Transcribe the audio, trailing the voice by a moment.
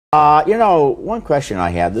You know, one question I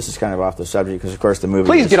had, this is kind of off the subject, because of course the movie...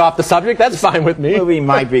 Please get off the subject, that's fine with me. The movie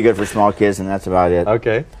might be good for small kids, and that's about it.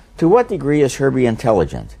 Okay. To what degree is Herbie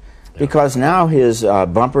intelligent? Because now his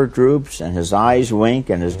bumper droops, and his eyes wink,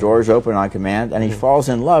 and his doors open on command, and he falls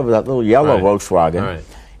in love with that little yellow Volkswagen. Right.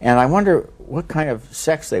 And I wonder what kind of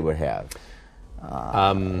sex they would have.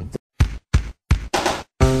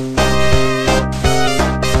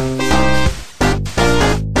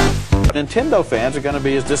 Nintendo fans are going to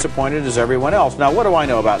be as disappointed as everyone else. Now, what do I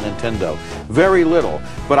know about Nintendo? Very little.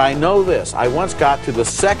 But I know this. I once got to the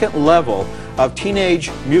second level of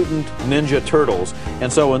Teenage Mutant Ninja Turtles.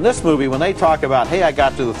 And so in this movie, when they talk about, hey, I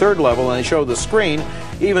got to the third level, and they show the screen,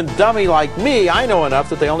 even dummy like me, I know enough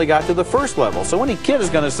that they only got to the first level. So any kid is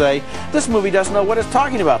going to say, this movie doesn't know what it's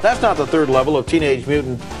talking about. That's not the third level of Teenage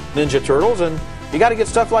Mutant Ninja Turtles. And you got to get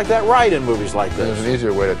stuff like that right in movies like this. There's an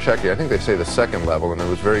easier way to check it. I think they say the second level, and it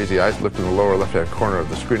was very easy. I looked in the lower left-hand corner of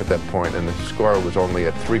the screen at that point, and the score was only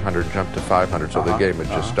at 300, jumped to 500, so the game had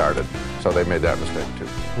just started. So they made that mistake, too.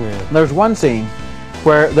 Yeah. There's one scene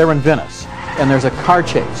where they're in Venice, and there's a car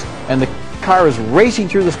chase, and the car is racing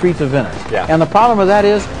through the streets of Venice. Yeah. And the problem with that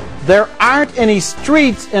is, there aren't any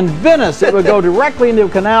streets in Venice. It would go directly into a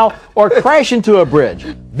canal or crash into a bridge.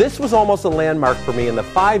 This was almost a landmark for me. In the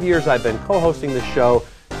 5 years I've been co-hosting the show,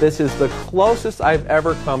 this is the closest I've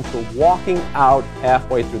ever come to walking out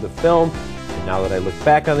halfway through the film. And now that I look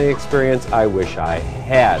back on the experience, I wish I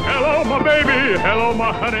had. Hello, my baby. Hello,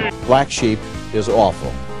 my honey. Black Sheep is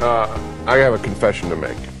awful. I have a confession to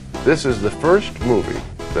make. This is the first movie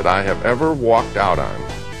that I have ever walked out on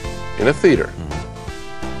in a theater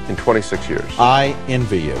in 26 years. I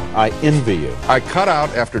envy you. I envy you. I cut out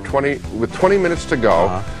after 20 minutes to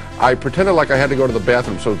go. I pretended like I had to go to the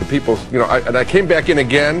bathroom so the people, you know, and I came back in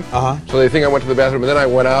again, so they think I went to the bathroom, and then I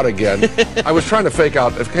went out again. I was trying to fake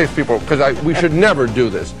out, in case people, because we should never do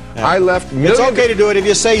this. I left It's okay to do it if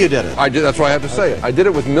you say you did it. I did. That's why I have to say it. I did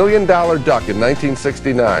it with $1 Million Duck in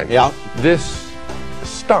 1969. Yeah. This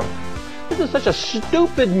stunk. This is such a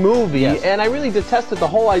stupid movie, and I really detested the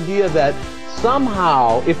whole idea that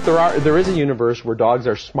somehow, if there is a universe where dogs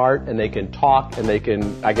are smart and they can talk and they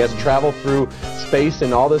can, I guess, travel through space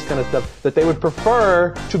and all this kind of stuff, that they would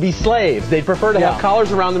prefer to be slaves. They'd prefer to have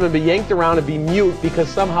collars around them and be yanked around and be mute because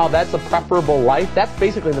somehow that's a preferable life. That's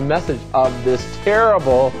basically the message of this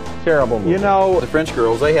terrible, terrible movie. You know, the French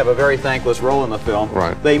girls, they have a very thankless role in the film.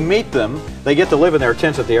 Right. They meet them, they get to live in their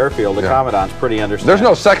tents at the airfield. The Commandant's pretty understanding. There's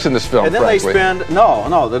no sex in this film, and then frankly. they spend,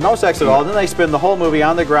 no, there's no sex at all. And then they spend the whole movie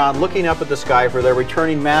on the ground looking up at the sky for their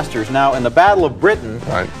returning masters. Now, in the Battle of Britain,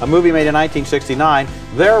 a movie made in 1969,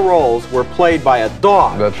 their roles were played by a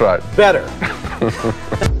dog. That's right. Better.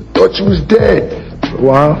 Thought you was dead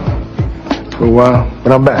for a while,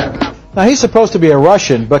 but I'm back. Now, he's supposed to be a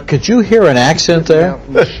Russian, but could you hear an accent there?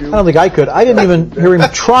 I don't think I could. I didn't even hear him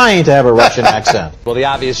trying to have a Russian accent. Well, the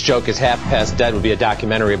obvious joke is Half Past Dead would be a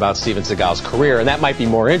documentary about Steven Seagal's career, and that might be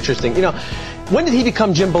more interesting. You know, when did he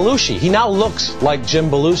become Jim Belushi? He now looks like Jim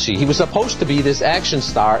Belushi. He was supposed to be this action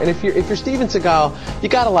star, and if you're Steven Seagal, you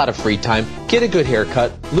got a lot of free time. Get a good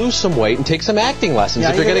haircut, lose some weight, and take some acting lessons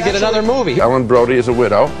if you're going to get another movie. Ellen Brody is a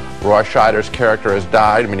widow. Roy Scheider's character has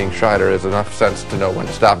died, meaning Scheider has enough sense to know when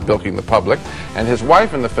to stop bilking the public. And his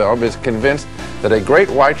wife in the film is convinced that a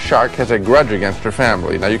great white shark has a grudge against her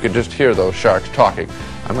family. Now, you could just hear those sharks talking.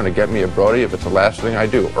 I'm going to get me a Brody if it's the last thing I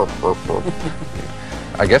do.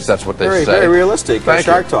 I guess that's what they say. Very realistic.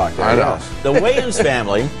 Shark talk. I know. The Wayans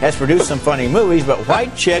family has produced some funny movies, but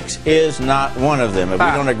White Chicks is not one of them. If we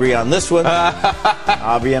don't agree on this one,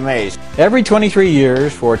 I'll be amazed. Every 23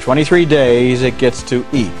 years, for 23 days, it gets to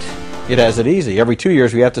eat. It has it easy. Every 2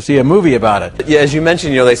 years, we have to see a movie about it. Yeah, as you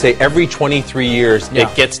mentioned, you know, they say every 23 years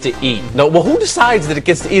it gets to eat. No, well, who decides that it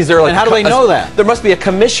gets to eat? Is there like and how do they know that? There must be a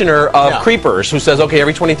commissioner of creepers who says, okay,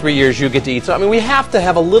 every 23 years you get to eat. So, I mean, we have to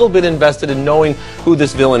have a little bit invested in knowing who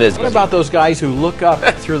this villain is. What about those guys who look up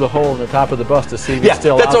through the hole in the top of the bus to see if it's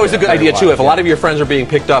still that's out always there? a good idea, too. If a lot of your friends are being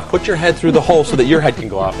picked off, put your head through the hole so that your head can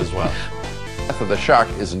go off as well. The death of the shark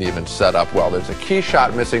isn't even set up well. There's a key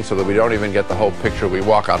shot missing so that we don't even get the whole picture. We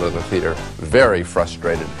walk out of the theater very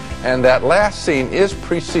frustrated. And that last scene is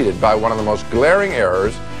preceded by one of the most glaring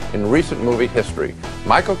errors in recent movie history.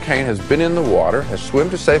 Michael Caine has been in the water, has swum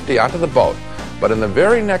to safety onto the boat, but in the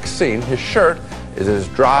very next scene, his shirt is as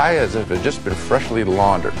dry as if it had just been freshly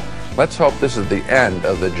laundered. Let's hope this is the end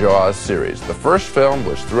of the Jaws series. The first film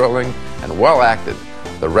was thrilling and well acted,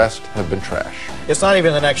 The rest have been trash. It's not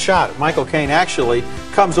even the next shot. Michael Caine actually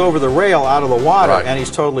comes over the rail out of the water, Right. and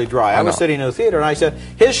he's totally dry. I was know. sitting in the theater, and I said,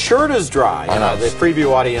 his shirt is dry. I know. The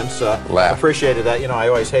preview audience Laugh. appreciated that. You know, I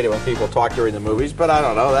always hate it when people talk during the movies, but I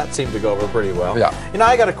don't know. That seemed to go over pretty well. Yeah. You know,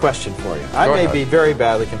 I got a question for you. I Go may ahead. be very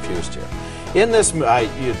badly confused here. In this, you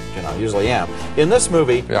know, usually am. In this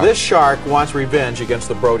movie, Yeah. this shark wants revenge against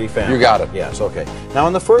the Brody family. You got it. Yes, okay. Now,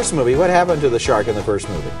 in the first movie, what happened to the shark in the first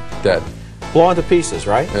movie? Dead. Blown to pieces,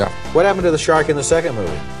 right? Yeah. What happened to the shark in the second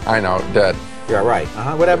movie? I know, dead. Yeah, right.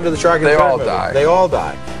 What happened to the shark in the They third all movie? die. They all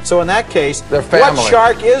die. So in that case, They're what family.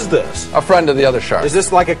 shark is this? A friend of the other shark. Is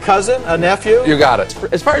this like a cousin, a nephew? You got it.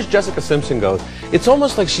 As far as Jessica Simpson goes, it's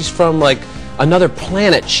almost like she's from like another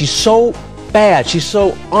planet. She's so bad. She's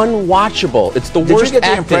so unwatchable. It's the Did worst you get the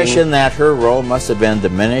acting. impression that her role must have been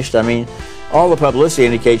diminished? I mean, all the publicity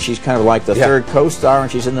indicates she's kind of like the third co-star,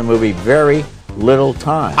 and she's in the movie very little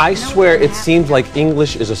time. I swear it seems like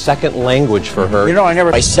English is a second language for her. You know,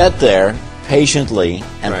 I sat there patiently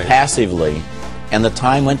and Right. passively, and the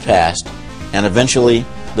time went past, and eventually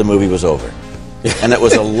the movie was over. And it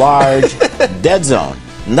was a large dead zone.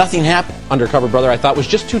 Nothing happened. Undercover Brother, I thought, was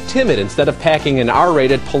just too timid. Instead of packing an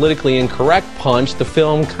R-rated, politically incorrect punch, the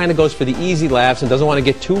film kind of goes for the easy laughs and doesn't want to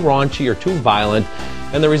get too raunchy or too violent.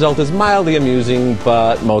 And the result is mildly amusing,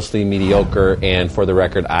 but mostly mediocre. And for the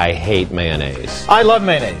record, I hate mayonnaise. I love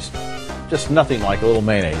mayonnaise. Just nothing like a little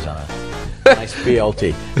mayonnaise on it. Nice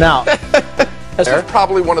BLT. Now, This is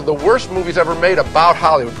probably one of the worst movies ever made about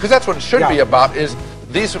Hollywood, because that's what it should be about, is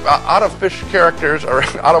these out-of-fish characters, or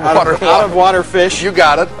out-of-water fish. You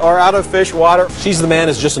got it. Or out-of-fish water. She's the Man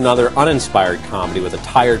is just another uninspired comedy with a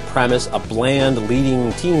tired premise, a bland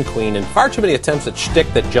leading teen queen, and far too many attempts at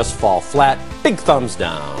shtick that just fall flat. Big thumbs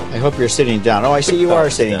down. I hope you're sitting down. Oh, I see you are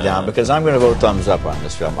sitting down, because I'm going to vote thumbs up on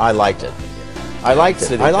this film. I liked it. I liked it.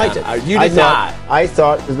 Sitting I liked down. it. You did not. I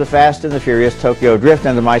thought it was the Fast and the Furious Tokyo Drift,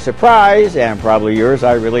 and to my surprise, and probably yours,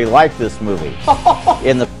 I really liked this movie.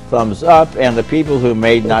 In the thumbs up, and the people who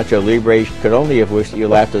made Nacho Libre could only have wished that you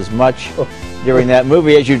laughed as much during that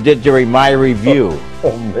movie as you did during my review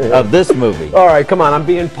of this movie. All right, come on, I'm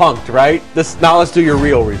being punked, right? Now let's do your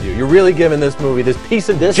real review. You're really giving this movie, this piece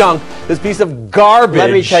of junk, this piece of garbage.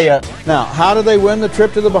 Let me tell you. Now, how did they win the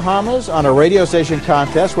trip to the Bahamas? On a radio station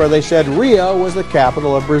contest where they said Rio was the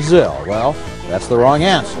capital of Brazil. Well, that's the wrong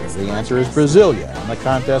answer. The answer is Brasilia, and the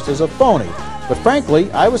contest is a phony. But frankly,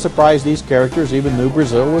 I was surprised these characters even knew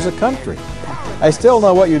Brazil was a country. I Still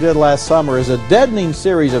Know What You Did Last Summer is a deadening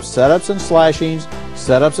series of setups and slashings,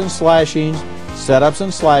 setups and slashings, setups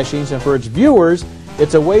and slashings, and for its viewers,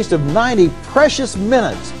 it's a waste of 90 precious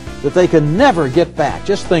minutes that they can never get back.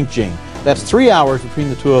 Just think, Gene, that's 3 hours between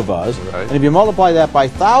the two of us, Right. and if you multiply that by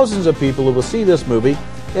thousands of people who will see this movie,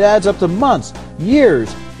 it adds up to months,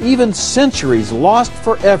 years, even centuries lost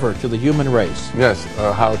forever to the human race. Yes,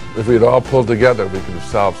 how if we'd all pulled together, we could have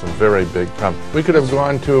solved some very big problems. We could have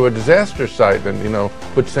gone to a disaster site and, you know,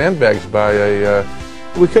 put sandbags by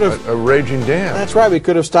We could have. a raging dam. That's right. We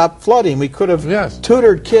could have stopped flooding. We could have Yes.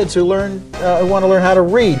 tutored kids who want to learn how to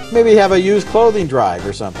read. Maybe have a used clothing drive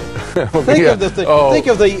or something. Think Yeah. think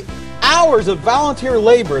of the hours of volunteer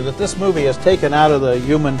labor that this movie has taken out of the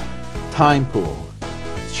human time pool.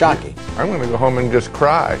 It's shocking. I'm going to go home and just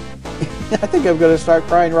cry. I think I'm going to start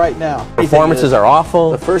crying right now. Performances are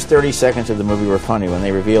awful. The first 30 seconds of the movie were funny when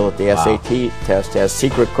they reveal that the SAT test has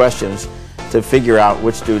secret questions to figure out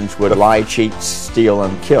which students would lie, cheat, steal,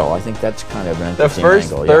 and kill. I think that's kind of an The interesting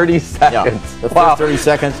first angle. 30 Yeah. seconds. The Wow. first 30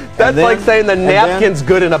 seconds. and That's then- like saying the and then- napkin's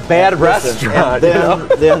good in a bad listen, restaurant. and you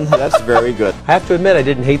know? then that's very good. I have to admit, I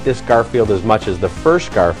didn't hate this Garfield as much as the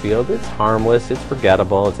first Garfield. It's harmless, it's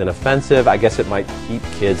forgettable, it's inoffensive. I guess it might keep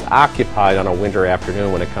kids occupied on a winter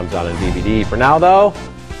afternoon when it comes out on DVD. For now, though,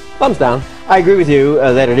 thumbs down. I agree with you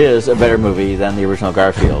that it is a better movie than the original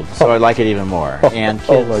Garfield, so I like it even more. And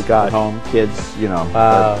kids my gosh. at home, kids, you know,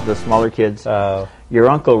 the smaller kids. Oh. Your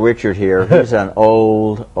Uncle Richard here, he's an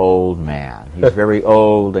old man. He's very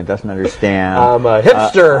old and doesn't understand. I'm a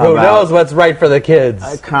hipster who about knows what's right for the kids.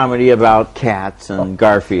 a comedy about cats and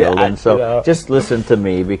Garfield, Yeah, and so you know. just listen to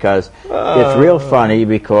me because it's real funny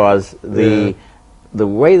because the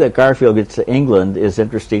way that Garfield gets to England is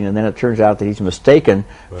interesting, and then it turns out that he's mistaken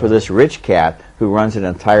for this rich cat who runs an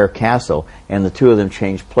entire castle, and the two of them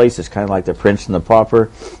change places, kind of like the prince and the pauper,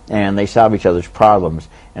 and they solve each other's problems,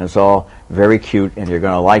 and it's all very cute, and you're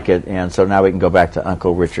going to like it, and so now we can go back to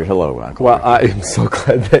Uncle Richard. Hello, Uncle Well, Richard. I am so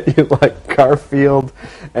glad that you like Garfield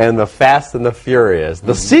and the Fast and the Furious,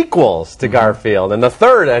 the sequels to Garfield, and the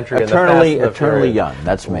third entry in the Fast and the Eternally Furious. young,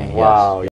 that's me. Wow. Yes.